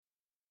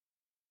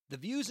The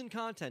views and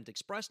content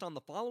expressed on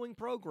the following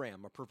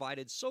program are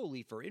provided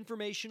solely for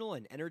informational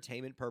and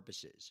entertainment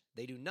purposes.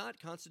 They do not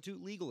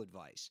constitute legal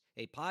advice.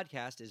 A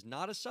podcast is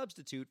not a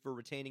substitute for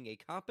retaining a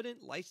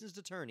competent, licensed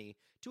attorney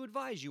to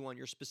advise you on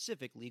your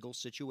specific legal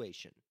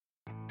situation.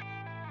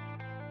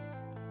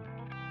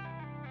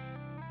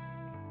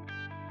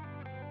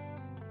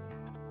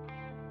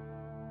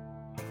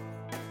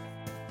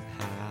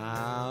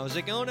 How's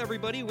it going,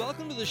 everybody?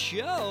 Welcome to the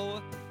show.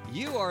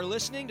 You are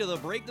listening to the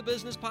Break the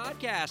Business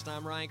podcast.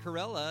 I'm Ryan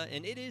Carella,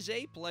 and it is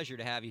a pleasure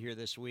to have you here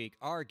this week.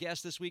 Our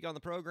guests this week on the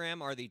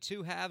program are the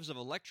two halves of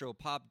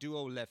electro-pop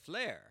duo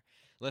Flair.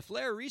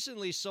 Flair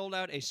recently sold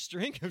out a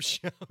string of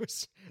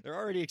shows. They're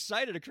already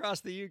excited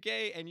across the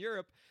UK and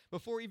Europe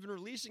before even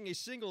releasing a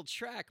single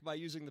track by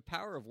using the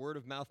power of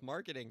word-of-mouth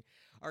marketing.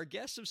 Our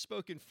guests have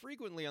spoken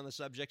frequently on the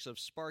subjects of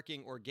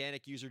sparking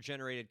organic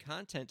user-generated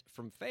content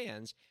from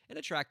fans and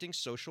attracting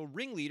social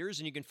ringleaders,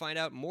 and you can find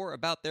out more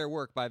about their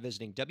work by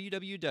visiting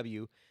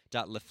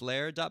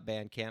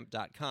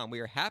www.leflair.bandcamp.com. We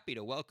are happy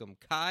to welcome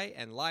Kai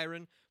and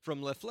Lyron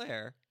from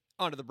Flair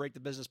onto the Break the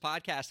Business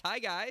podcast. Hi,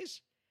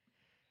 guys.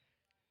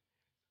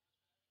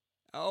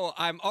 Oh,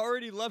 I'm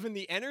already loving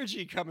the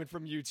energy coming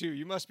from you two.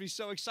 You must be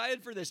so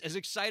excited for this, as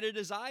excited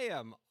as I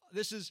am.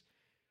 This is...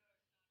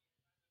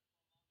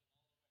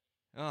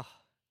 Oh,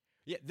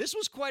 yeah, this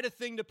was quite a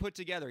thing to put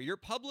together. Your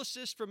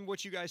publicist, from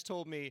what you guys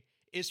told me,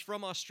 is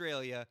from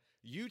Australia.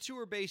 You two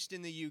are based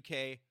in the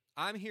UK.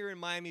 I'm here in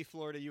Miami,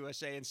 Florida,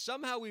 USA, and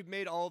somehow we've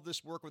made all of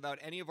this work without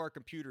any of our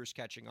computers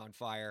catching on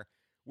fire,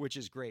 which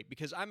is great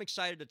because I'm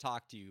excited to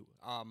talk to you.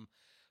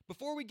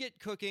 Before we get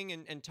cooking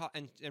and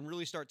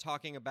really start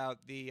talking about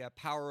the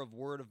power of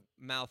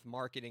word-of-mouth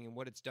marketing and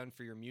what it's done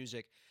for your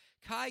music,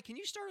 Kai, can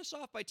you start us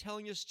off by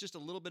telling us just a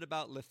little bit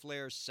about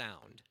Flair's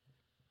sound?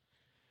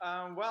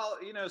 Well,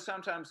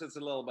 sometimes it's a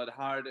little bit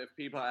hard if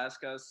people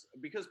ask us,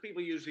 because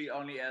people usually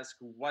only ask,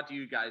 what do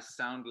you guys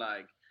sound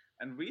like?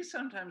 And we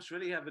sometimes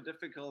really have a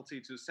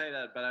difficulty to say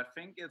that, but I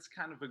think it's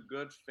kind of a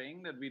good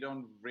thing that we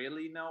don't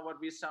really know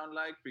what we sound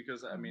like,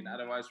 because,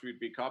 otherwise we'd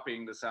be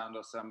copying the sound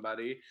of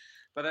somebody.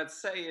 But I'd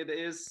say it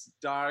is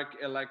dark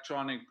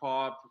electronic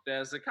pop.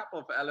 There's a couple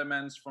of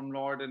elements from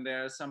Lord in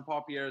there, some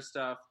poppier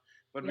stuff,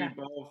 but we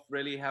both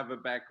really have a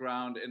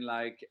background in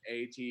like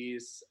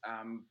 80s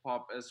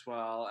pop as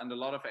well, and a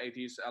lot of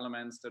 80s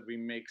elements that we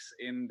mix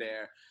in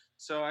there.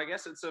 So I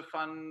guess it's a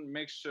fun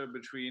mixture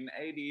between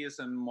 80s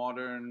and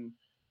modern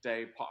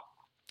day pop.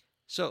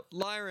 So,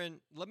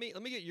 Lyron, let me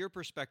get your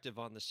perspective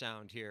on the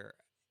sound here.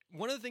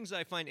 One of the things that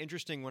I find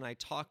interesting when I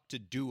talk to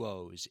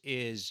duos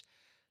is,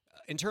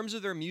 in terms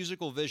of their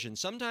musical vision,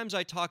 sometimes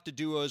I talk to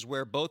duos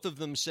where both of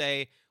them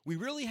say, we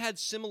really had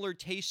similar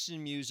tastes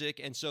in music,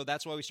 and so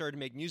that's why we started to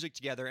make music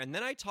together. And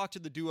then I talk to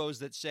the duos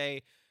that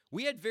say,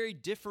 we had very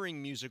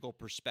differing musical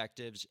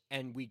perspectives,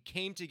 and we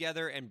came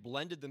together and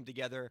blended them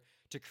together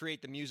to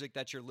create the music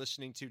that you're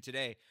listening to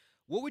today.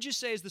 What would you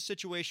say is the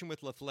situation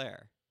with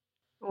Flair?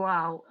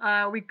 Wow,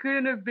 we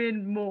couldn't have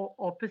been more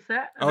opposite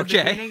at the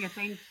beginning. I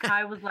think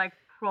Kai was like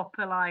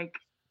proper like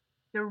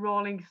the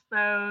Rolling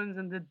Stones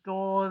and the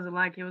Doors, and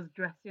like he was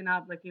dressing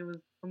up like he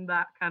was from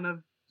that kind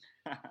of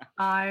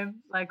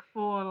time, like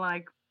full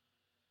like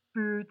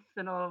boots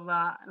and all of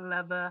that and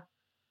leather.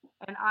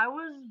 And I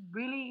was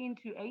really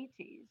into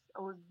 80s.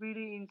 I was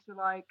really into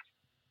like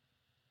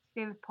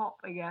synth pop,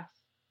 I guess.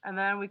 And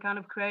then we kind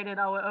of created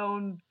our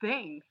own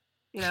thing.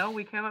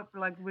 We came up from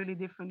like really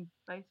different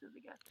places, I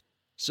guess.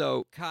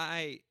 So,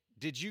 Kai,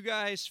 did you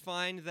guys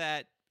find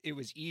that it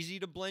was easy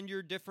to blend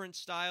your different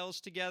styles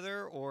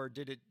together, or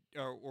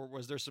or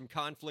was there some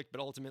conflict,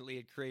 but ultimately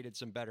it created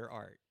some better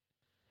art?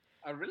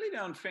 I really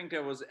don't think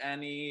there was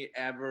any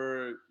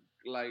ever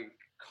like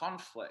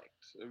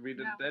conflict. We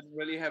didn't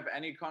really have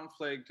any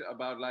conflict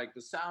about like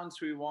the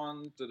sounds we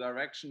want, the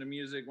direction the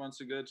music wants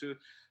to go to.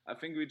 I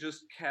think we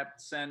just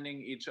kept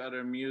sending each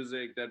other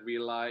music that we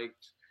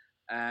liked,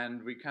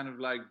 and we kind of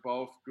like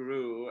both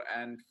grew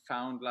and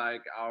found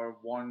like our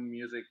one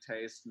music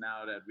taste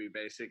now that we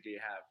basically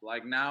have.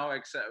 Like now,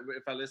 except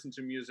if I listen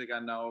to music, I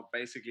know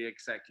basically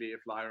exactly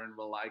if Lyron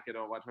will like it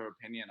or what her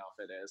opinion of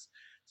it is.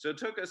 So it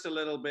took us a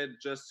little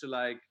bit just to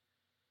like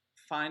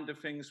find the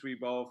things we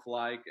both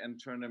like and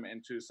turn them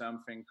into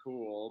something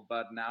cool.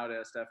 But now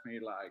there's definitely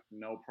like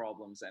no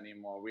problems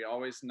anymore. We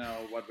always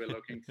know what we're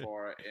looking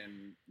for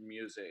in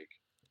music.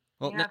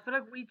 Well, I feel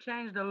like we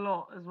changed a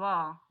lot as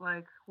well.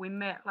 Like we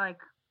met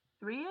like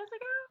 3 years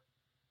ago,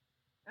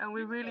 and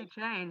we really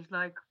changed.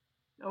 Like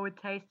our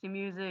taste in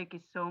music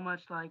is so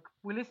much like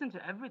we listen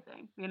to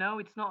everything.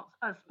 It's not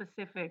as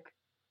specific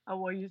as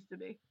what it used to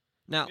be.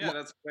 Now,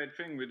 that's a great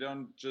thing. We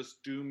don't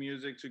just do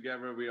music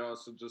together. We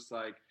also just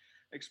like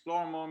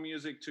explore more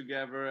music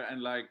together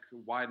and like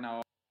widen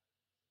our.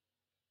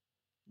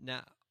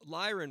 Now,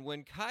 Lyron,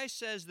 when Kai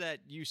says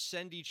that you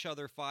send each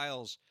other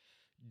files,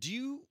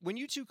 when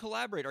you two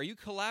collaborate, are you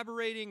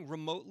collaborating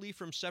remotely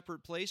from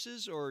separate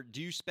places, or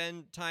do you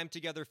spend time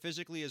together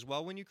physically as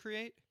well when you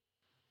create?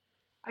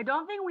 I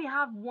don't think we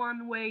have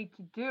one way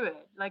to do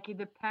it. Like it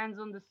depends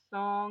on the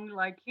song.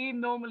 Like he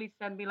normally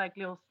send me like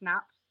little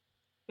snaps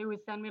They would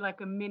send me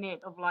like a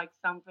minute of like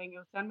something. It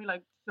would send me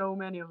like so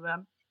many of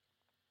them,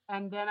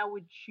 and then I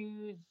would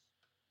choose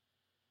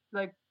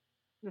like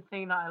the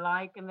thing that I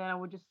like, and then I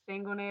would just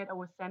sing on it. I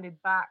would send it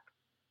back,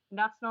 and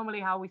that's normally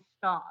how we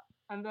start.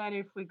 And then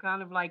if we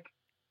kind of like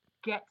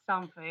get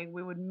something,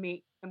 we would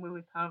meet and we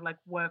would kind of like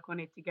work on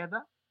it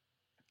together.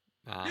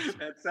 Awesome.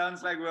 It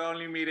sounds like we're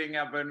only meeting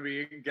up when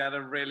we get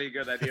a really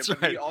good idea, That's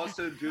but right. we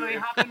also do. So it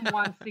happened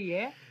once a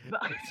year.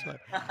 But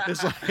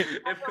It's like,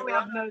 we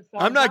have no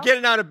I'm not now.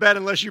 getting out of bed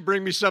unless you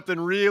bring me something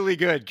really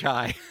good,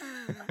 Kai.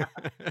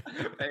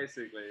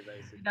 Basically.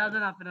 It doesn't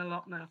happen a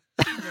lot now.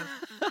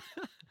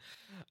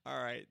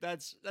 All right,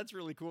 that's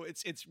really cool.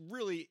 It's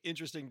really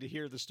interesting to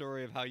hear the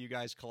story of how you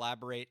guys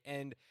collaborate,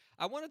 and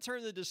I want to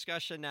turn the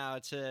discussion now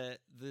to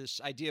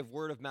this idea of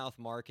word of mouth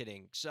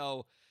marketing.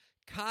 So,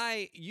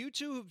 Kai, you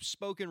two have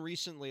spoken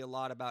recently a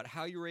lot about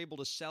how you were able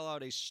to sell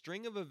out a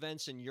string of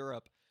events in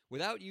Europe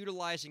without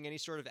utilizing any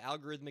sort of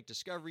algorithmic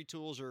discovery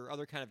tools or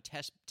other kind of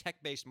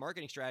tech-based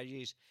marketing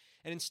strategies,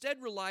 and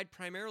instead relied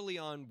primarily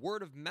on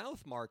word of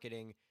mouth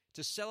marketing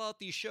to sell out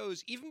these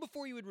shows even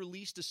before you had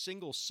released a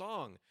single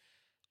song.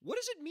 What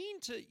does it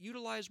mean to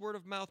utilize word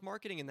of mouth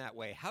marketing in that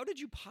way? How did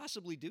you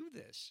possibly do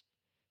this?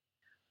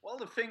 Well,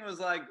 the thing was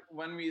like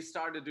when we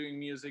started doing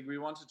music, we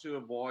wanted to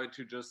avoid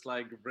to just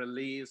like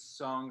release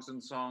songs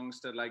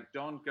that like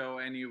don't go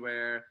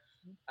anywhere.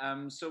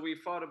 So we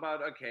thought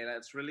about, okay,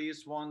 let's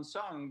release one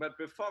song. But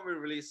before we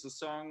release the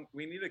song,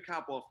 we need a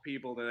couple of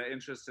people that are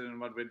interested in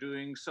what we're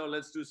doing. So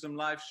let's do some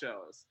live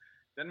shows.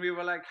 Then we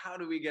were like, how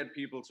do we get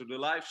people to the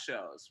live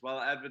shows?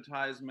 Well,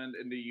 advertisement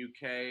in the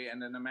UK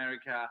and in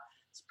America,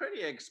 it's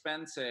pretty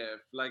expensive.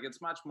 Like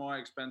it's much more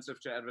expensive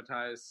to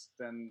advertise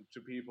than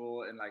to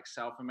people in like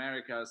South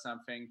America or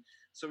something.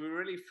 So we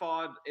really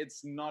thought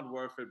it's not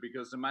worth it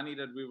because the money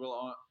that we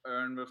will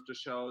earn with the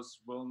shows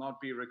will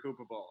not be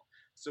recoupable.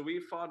 So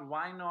we thought,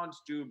 why not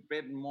do a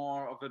bit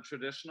more of a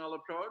traditional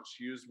approach,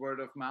 use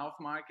word of mouth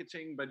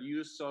marketing, but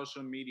use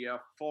social media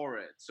for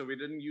it. So we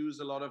didn't use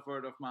a lot of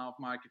word of mouth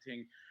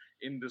marketing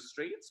in the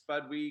streets,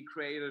 but we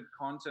created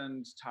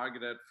content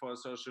targeted for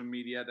social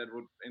media that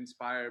would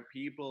inspire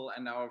people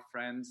and our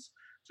friends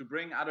to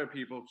bring other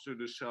people to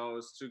the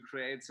shows, to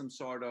create some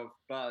sort of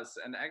buzz.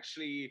 And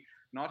actually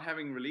not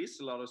having released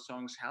a lot of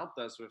songs helped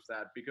us with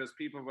that because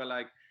people were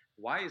like,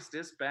 why is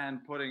this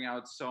band putting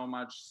out so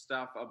much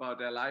stuff about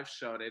their live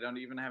show? They don't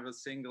even have a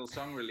single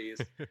song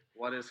released.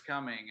 What is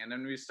coming? And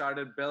then we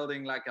started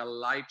building like a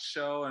light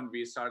show, and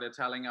we started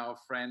telling our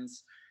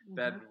friends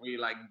that we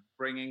like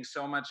bringing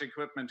so much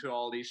equipment to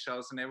all these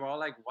shows, and they were all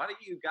like, what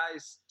are you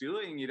guys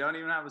doing? You don't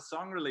even have a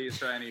song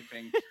release or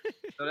anything.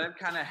 So that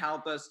kind of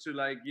helped us to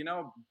like, you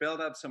know,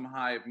 build up some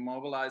hype,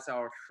 mobilize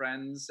our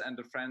friends and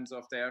the friends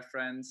of their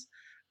friends.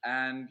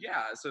 And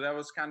yeah, so that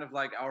was kind of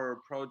like our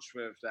approach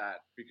with that,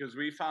 because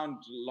we found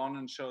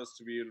London shows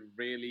to be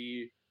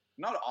really,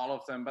 not all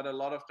of them, but a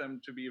lot of them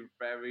to be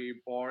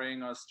very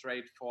boring or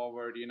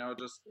straightforward, you know,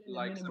 just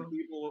like some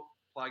people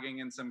plugging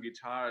in some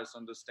guitars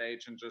on the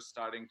stage and just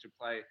starting to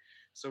play.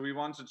 So we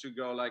wanted to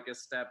go like a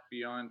step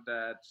beyond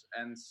that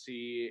and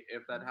see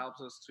if that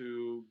helps us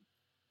to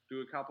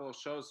do a couple of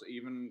shows,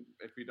 even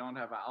if we don't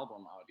have an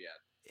album out yet.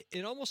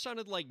 It almost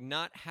sounded like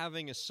not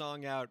having a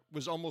song out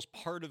was almost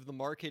part of the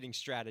marketing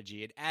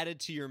strategy. It added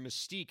to your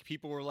mystique.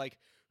 People were like,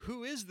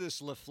 who is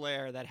this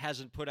Flair that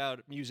hasn't put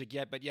out music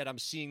yet, but yet I'm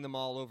seeing them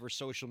all over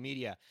social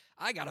media?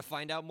 I got to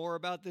find out more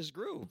about this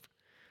group.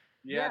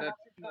 Yeah, that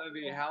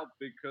definitely helped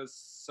because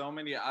so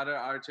many other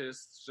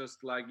artists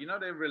just like, you know,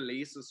 they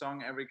release a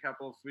song every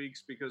couple of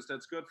weeks because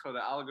that's good for the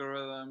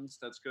algorithms.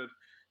 That's good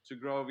to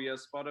grow via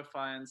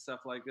Spotify and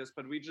stuff like this.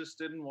 But we just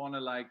didn't want to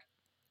like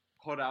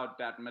put out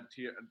that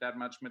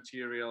much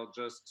material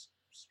just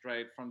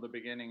straight from the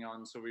beginning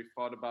on. So we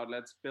thought about,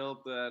 let's build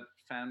the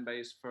fan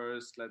base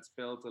first, let's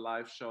build the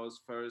live shows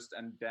first,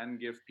 and then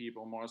give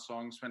people more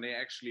songs when they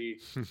actually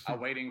are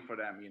waiting for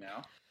them, you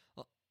know?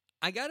 Well,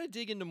 I got to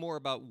dig into more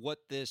about what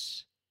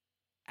this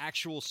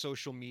actual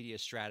social media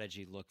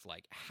strategy looked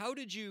like. How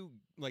did you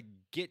like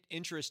get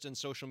interest in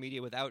social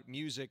media without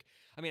music?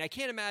 I mean, I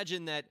can't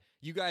imagine that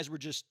you guys were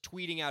just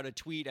tweeting out a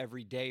tweet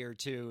every day or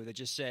two that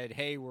just said,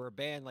 "Hey, we're a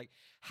band." Like,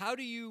 how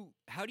do you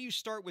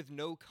start with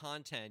no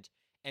content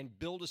and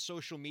build a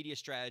social media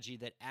strategy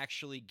that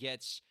actually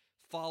gets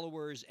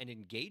followers and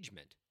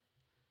engagement?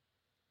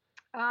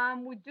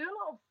 We do a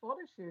lot of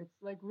photo shoots,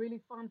 like really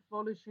fun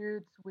photo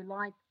shoots. We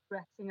like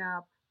dressing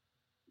up.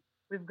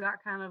 We've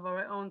got kind of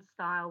our own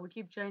style. We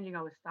keep changing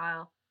our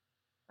style.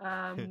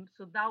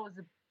 So that was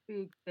a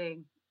big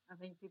thing. I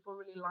think people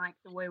really like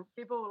the way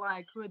people were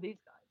like, who are these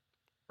guys?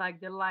 Like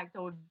they liked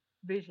our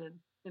vision,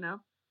 you know?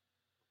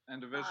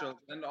 And the visuals,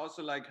 and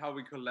also like how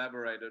we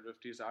collaborated with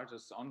these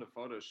artists on the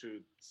photo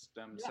shoots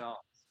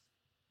themselves.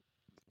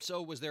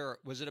 So was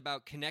it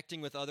about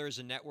connecting with others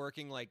and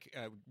networking? Like,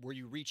 were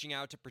you reaching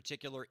out to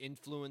particular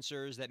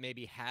influencers that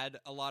maybe had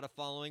a lot of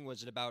following?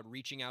 Was it about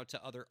reaching out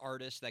to other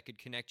artists that could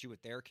connect you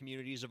with their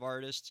communities of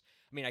artists?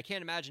 I mean, I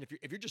can't imagine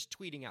if you're just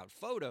tweeting out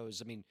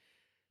photos. I mean,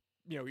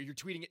 you're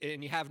tweeting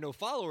and you have no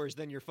followers,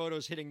 then your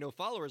photos hitting no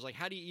followers. Like,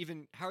 how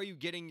are you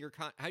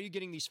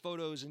getting these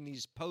photos and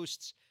these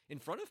posts in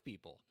front of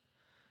people?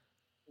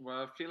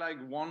 Well, I feel like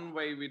one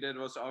way we did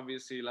was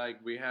obviously like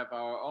we have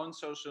our own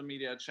social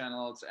media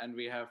channels and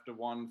we have the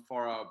one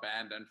for our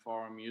band and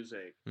for our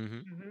music.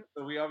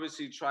 So we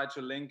obviously try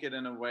to link it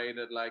in a way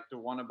that like the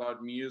one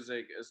about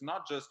music is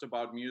not just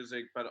about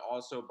music, but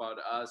also about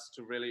us,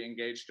 to really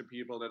engage the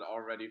people that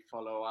already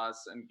follow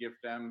us and give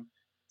them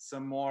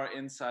some more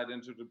insight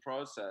into the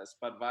process.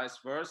 But vice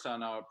versa,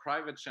 on our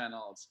private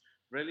channels,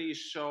 really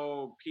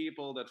show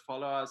people that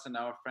follow us and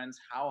our friends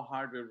how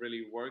hard we're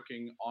really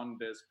working on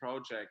this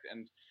project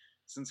and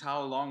since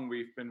how long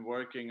we've been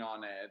working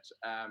on it.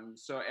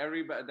 So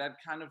everybody, that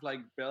kind of like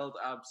built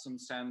up some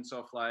sense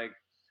of like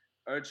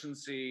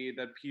urgency,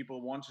 that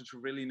people wanted to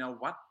really know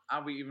what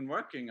are we even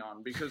working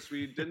on, because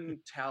we didn't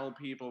tell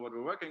people what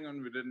we're working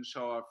on. We didn't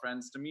show our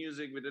friends the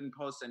music. We didn't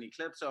post any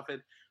clips of it.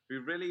 We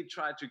really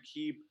tried to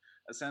keep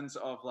a sense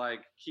of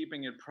like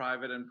keeping it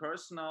private and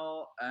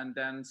personal, and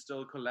then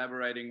still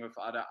collaborating with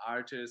other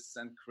artists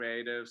and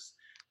creatives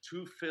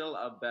to fill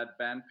up that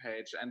band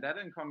page. And that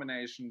in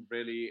combination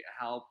really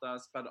helped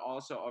us, but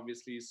also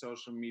obviously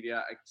social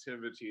media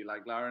activity.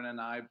 Like Lyron and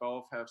I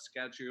both have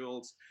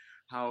schedules,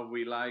 how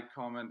we like,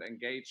 comment,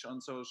 engage on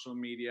social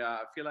media.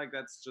 I feel like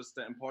that's just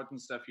the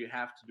important stuff you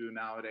have to do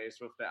nowadays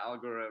with the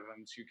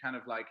algorithms. You kind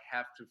of like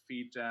have to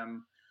feed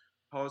them,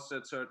 post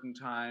at certain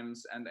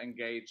times, and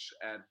engage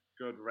at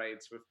good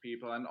rates with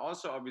people. And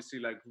also obviously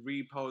like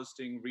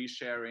reposting,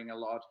 resharing a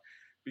lot,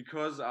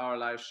 because our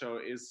live show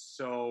is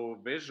so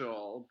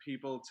visual.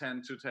 People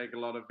tend to take a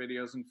lot of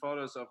videos and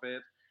photos of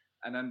it,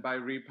 and then by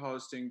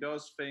reposting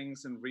those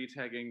things and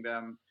retagging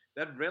them,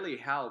 that really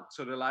helped.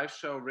 So the live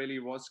show really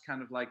was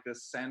kind of like the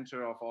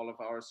center of all of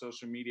our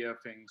social media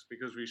things,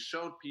 because we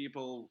showed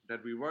people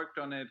that we worked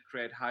on it,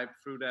 create hype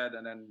through that,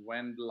 and then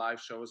when the live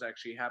show was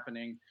actually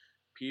happening,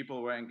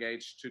 people were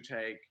engaged to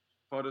take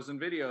photos and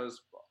videos.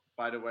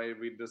 By the way,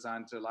 we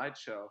designed the light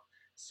show.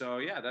 So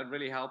yeah, that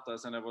really helped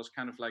us, and it was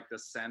kind of like the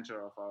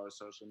center of our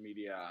social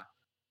media.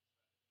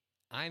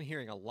 I'm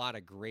hearing a lot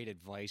of great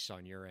advice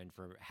on your end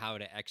for how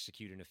to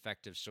execute an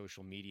effective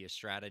social media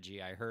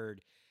strategy. I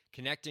heard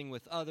connecting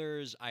with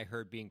others. I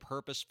heard being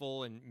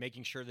purposeful and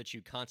making sure that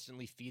you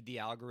constantly feed the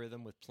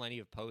algorithm with plenty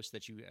of posts,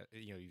 that you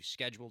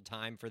scheduled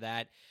time for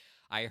that.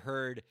 I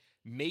heard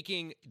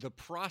making the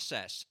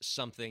process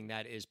something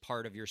that is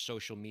part of your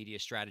social media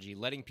strategy,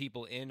 letting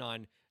people in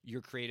on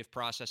your creative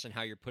process and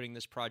how you're putting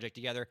this project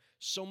together.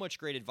 So much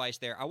great advice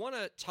there. I want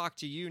to talk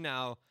to you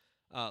now,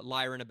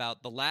 Lyron,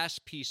 about the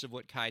last piece of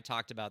what Kai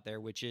talked about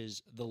there, which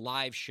is the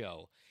live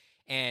show.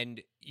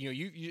 And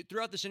you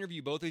throughout this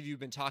interview, both of you have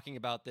been talking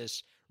about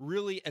this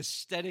really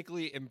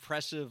aesthetically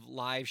impressive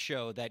live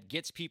show that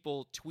gets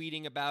people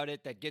tweeting about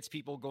it, that gets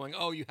people going,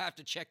 "Oh, you have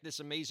to check this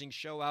amazing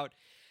show out."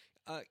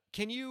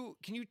 Can you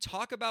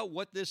talk about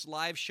what this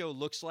live show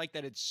looks like,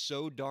 that it's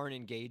so darn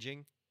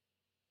engaging?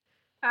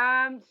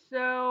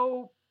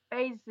 So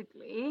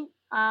basically,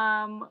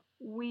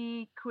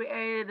 we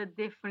created a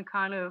different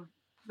kind of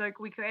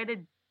we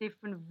created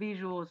different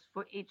visuals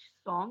for each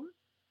song.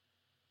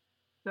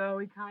 So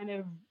we kind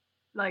of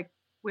like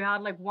we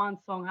had like one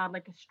song had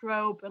like a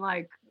strobe, and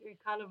like it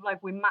kind of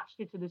like we matched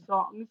it to the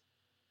songs,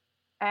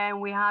 and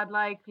we had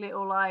like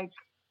little like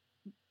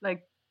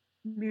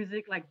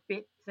music like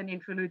bits and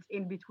interludes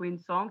in between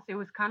songs. It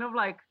was kind of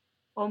like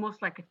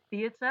almost like a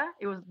theater.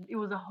 It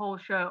was a whole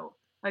show.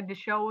 Like the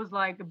show was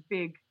like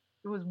it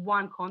was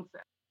one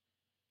concept.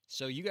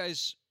 So you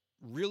guys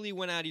really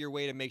went out of your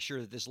way to make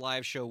sure that this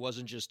live show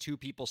wasn't just two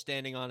people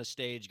standing on a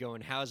stage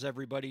going, "How's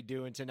everybody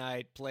doing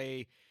tonight?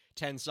 Play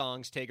 10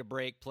 songs, take a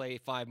break, play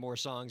 5 more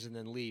songs, and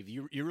then leave."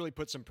 You really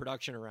put some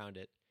production around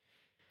it.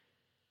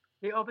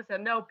 The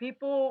opposite. No,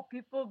 people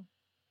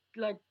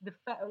like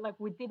like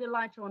we did a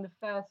live show on the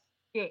first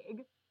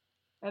gig,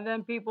 and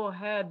then people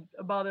heard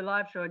about the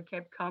live show and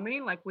kept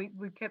coming. Like we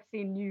kept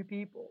seeing new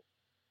people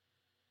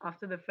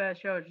after the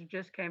first show. It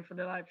just came for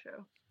the live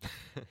show.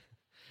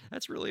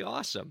 That's really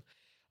awesome.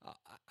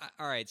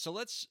 All right, so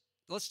let's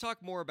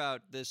talk more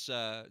about this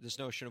this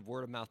notion of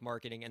word of mouth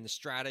marketing and the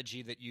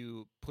strategy that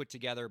you put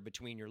together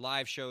between your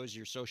live shows,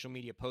 your social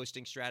media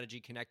posting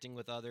strategy, connecting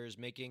with others,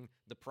 making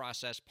the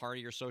process part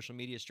of your social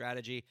media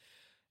strategy.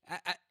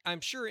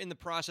 I'm sure in the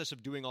process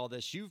of doing all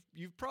this,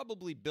 you've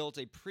probably built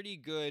a pretty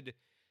good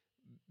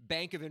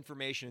bank of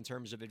information in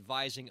terms of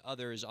advising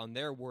others on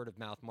their word of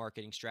mouth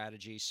marketing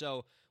strategy.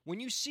 So when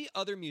you see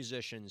other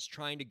musicians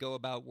trying to go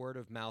about word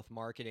of mouth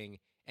marketing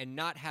and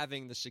not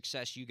having the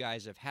success you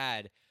guys have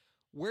had,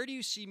 where do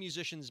you see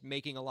musicians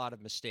making a lot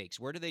of mistakes?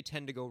 Where do they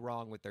tend to go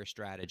wrong with their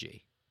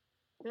strategy?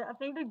 Yeah, I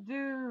think they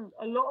do.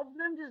 A lot of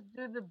them just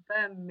do the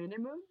bare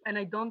minimum, and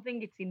I don't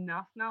think it's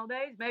enough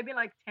nowadays. Maybe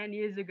like 10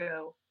 years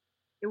ago,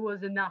 it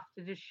was enough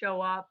to just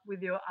show up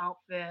with your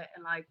outfit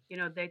and like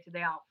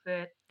day-to-day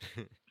outfit,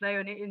 play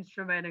on the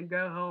instrument and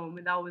go home,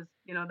 and that was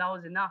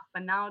enough.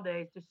 But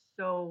nowadays, there's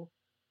so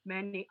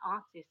many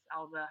artists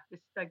out there.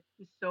 There's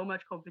so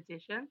much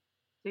competition,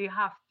 so you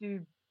have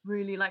to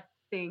really like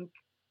think,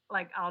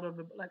 like outside of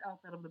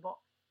the box.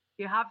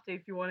 You have to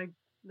if you want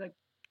to like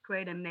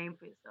create a name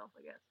for yourself,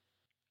 I guess.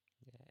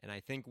 Yeah, and I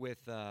think with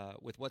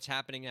what's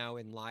happening now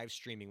in live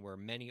streaming, where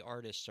many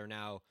artists are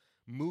now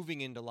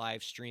moving into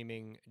live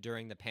streaming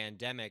during the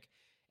pandemic,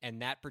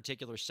 and that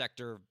particular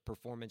sector of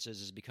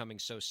performances is becoming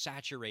so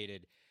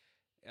saturated,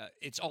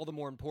 it's all the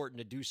more important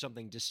to do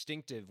something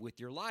distinctive with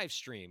your live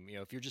stream. You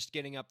know, if you're just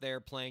getting up there,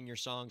 playing your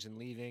songs and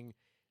leaving,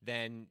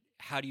 then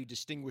how do you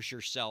distinguish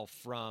yourself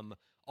from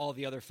all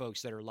the other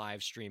folks that are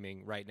live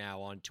streaming right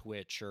now on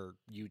Twitch or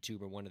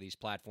YouTube or one of these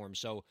platforms?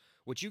 So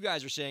what you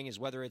guys are saying is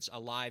whether it's a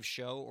live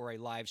show or a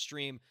live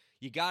stream,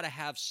 you got to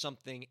have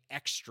something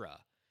extra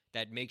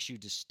that makes you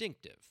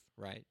distinctive,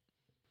 right?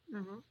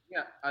 Mm-hmm.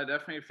 Yeah, I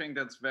definitely think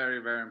that's very,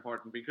 very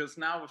important, because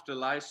now with the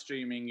live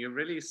streaming, you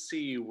really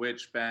see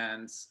which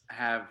bands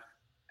have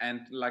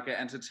and like an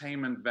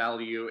entertainment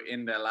value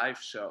in their live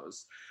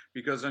shows.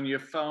 Because on your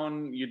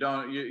phone, you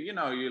don't,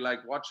 you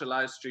like watch a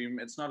live stream.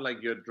 It's not like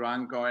you're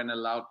drunk or in a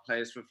loud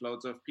place with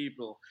loads of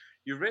people.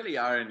 You really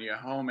are in your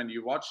home and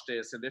you watch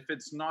this. And if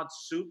it's not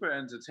super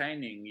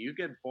entertaining, you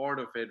get bored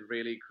of it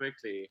really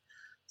quickly.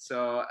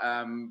 So,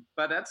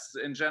 but that's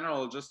in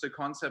general just a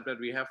concept that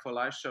we have for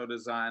live show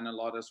design a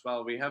lot as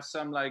well. We have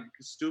some like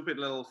stupid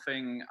little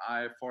thing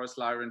I force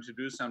Lyron to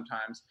do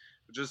sometimes,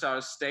 which is our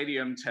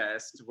stadium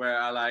test,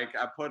 where I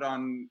put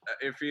on,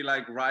 if we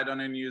like write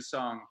on a new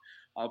song,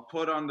 I'll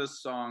put on the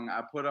song,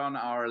 I put on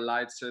our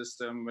light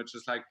system, which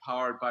is like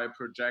powered by a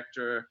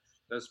projector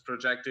that's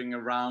projecting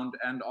around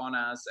and on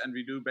us. And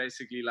we do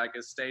basically like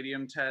a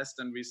stadium test,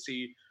 and we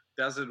see,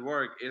 does it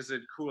work? Is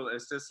it cool?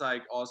 Is this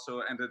like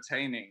also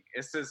entertaining?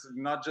 Is this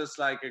not just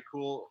like a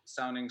cool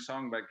sounding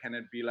song, but can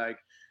it be like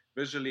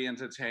visually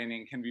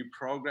entertaining? Can we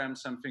program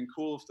something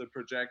cool with the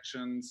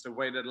projections, the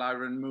way that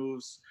Lyron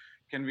moves?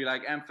 Can we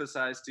like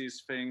emphasize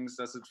these things?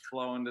 Does it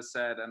flow in the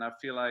set? And I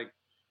feel like,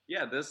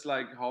 yeah, this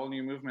like whole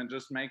new movement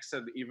just makes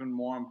it even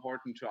more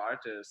important to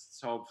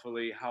artists,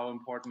 hopefully, how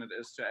important it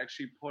is to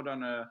actually put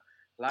on a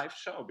live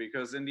show,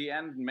 because in the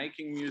end,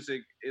 making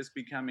music is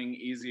becoming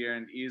easier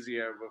and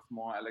easier with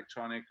more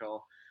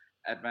electronical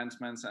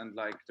advancements and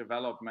like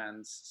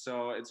developments.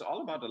 So it's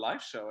all about the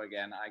live show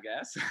again, I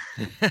guess.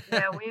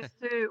 Yeah, we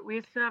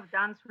used to have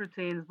dance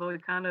routines, but we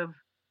kind of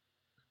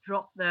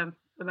dropped them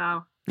for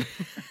now.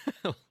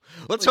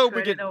 Let's hope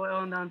we can our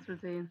own dance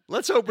routine.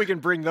 Let's hope we can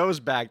bring those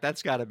back.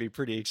 That's got to be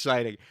pretty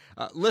exciting.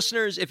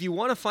 Listeners, if you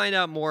want to find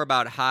out more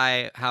about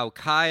how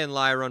Kai and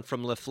Lyron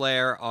from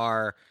Flair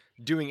are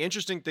doing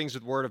interesting things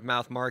with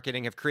word-of-mouth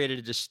marketing, have created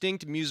a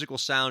distinct musical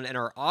sound, and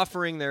are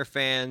offering their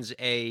fans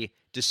a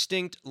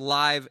distinct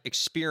live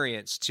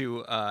experience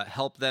to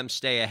help them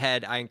stay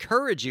ahead, I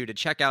encourage you to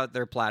check out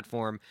their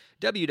platform,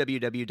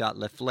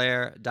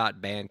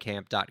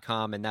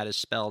 www.leflair.bandcamp.com, and that is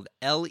spelled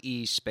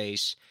L-E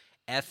space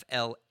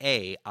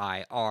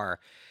F-L-A-I-R.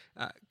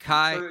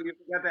 Kai... So you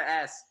forgot the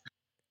S.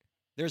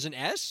 There's an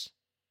S?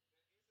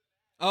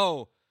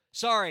 Oh,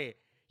 sorry.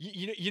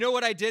 You know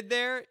what I did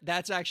there?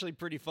 That's actually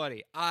pretty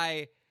funny.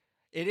 It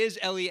is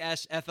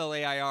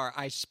L-E-S-F-L-A-I-R.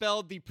 I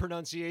spelled the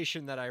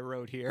pronunciation that I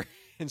wrote here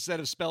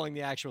instead of spelling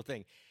the actual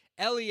thing.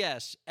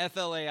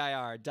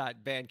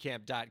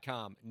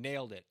 L-E-S-F-L-A-I-R.bandcamp.com.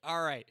 Nailed it.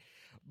 All right.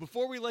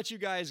 Before we let you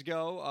guys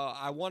go,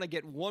 I want to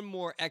get one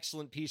more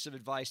excellent piece of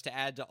advice to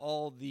add to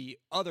all the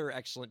other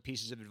excellent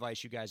pieces of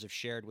advice you guys have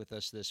shared with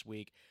us this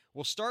week.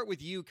 We'll start with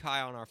you,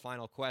 Kai, on our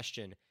final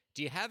question.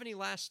 Do you have any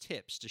last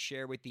tips to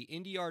share with the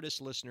indie artist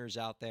listeners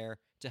out there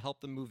to help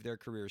them move their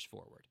careers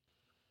forward?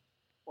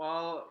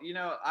 Well,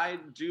 I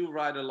do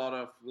write a lot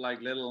of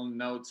like little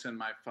notes in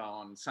my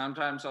phone.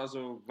 Sometimes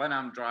also when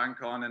I'm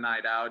drunk on a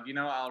night out,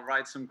 I'll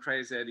write some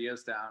crazy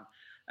ideas down.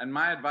 And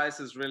my advice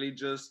is really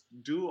just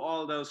do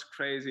all those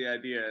crazy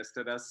ideas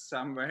that are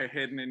somewhere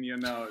hidden in your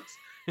notes.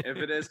 If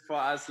it is for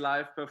us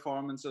live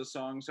performance or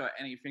songs or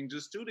anything,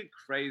 just do the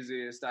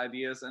craziest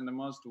ideas and the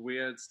most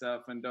weird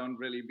stuff, and don't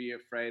really be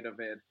afraid of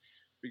it.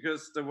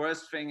 Because the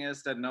worst thing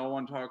is that no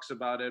one talks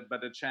about it,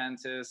 but the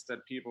chance is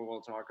that people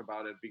will talk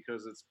about it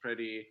because it's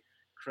pretty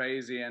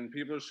crazy, and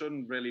people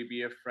shouldn't really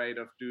be afraid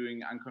of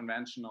doing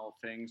unconventional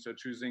things or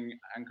choosing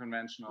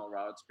unconventional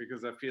routes,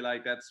 because I feel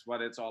like that's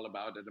what it's all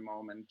about at the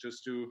moment.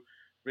 Just do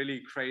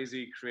really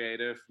crazy,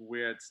 creative,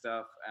 weird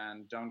stuff,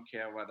 and don't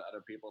care what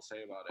other people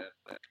say about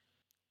it.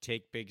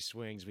 Take big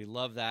swings. We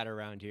love that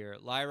around here.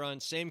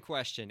 Lyron, same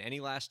question. Any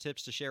last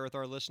tips to share with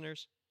our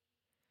listeners?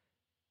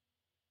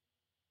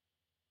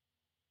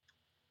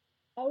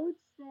 I would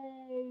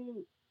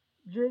say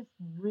just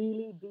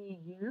really be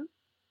you.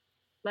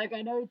 Like,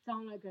 I know it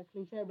sounds like a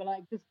cliche, but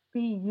like just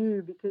be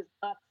you, because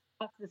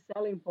that's the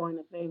selling point,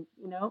 I think.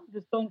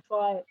 Just don't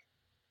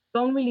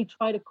really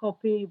try to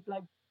copy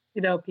like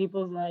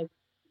people's like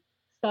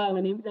style,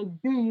 and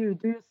like do your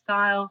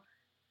style,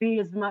 be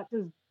as much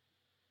as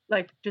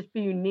like just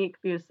be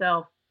unique, be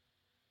yourself.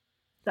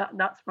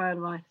 That's my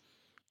advice.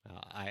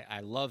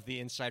 I love the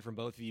insight from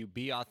both of you.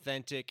 Be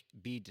authentic,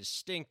 be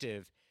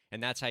distinctive,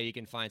 and that's how you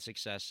can find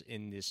success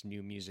in this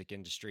new music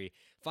industry.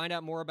 Find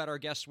out more about our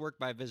guests' work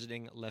by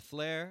visiting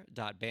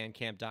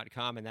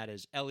leflair.bandcamp.com, and that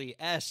is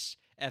Leflair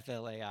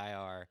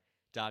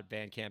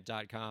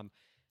BTB.bandcamp.com.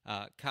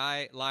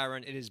 Kai,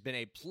 Lyron, it has been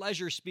a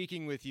pleasure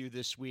speaking with you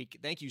this week.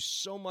 Thank you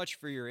so much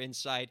for your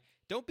insight.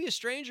 Don't be a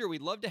stranger.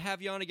 We'd love to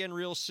have you on again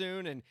real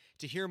soon and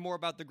to hear more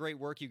about the great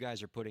work you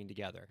guys are putting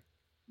together.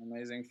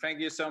 Amazing. Thank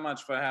you so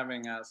much for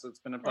having us. It's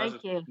been a pleasure.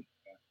 Thank you.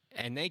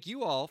 And thank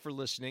you all for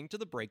listening to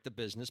the Break the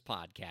Business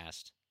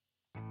podcast.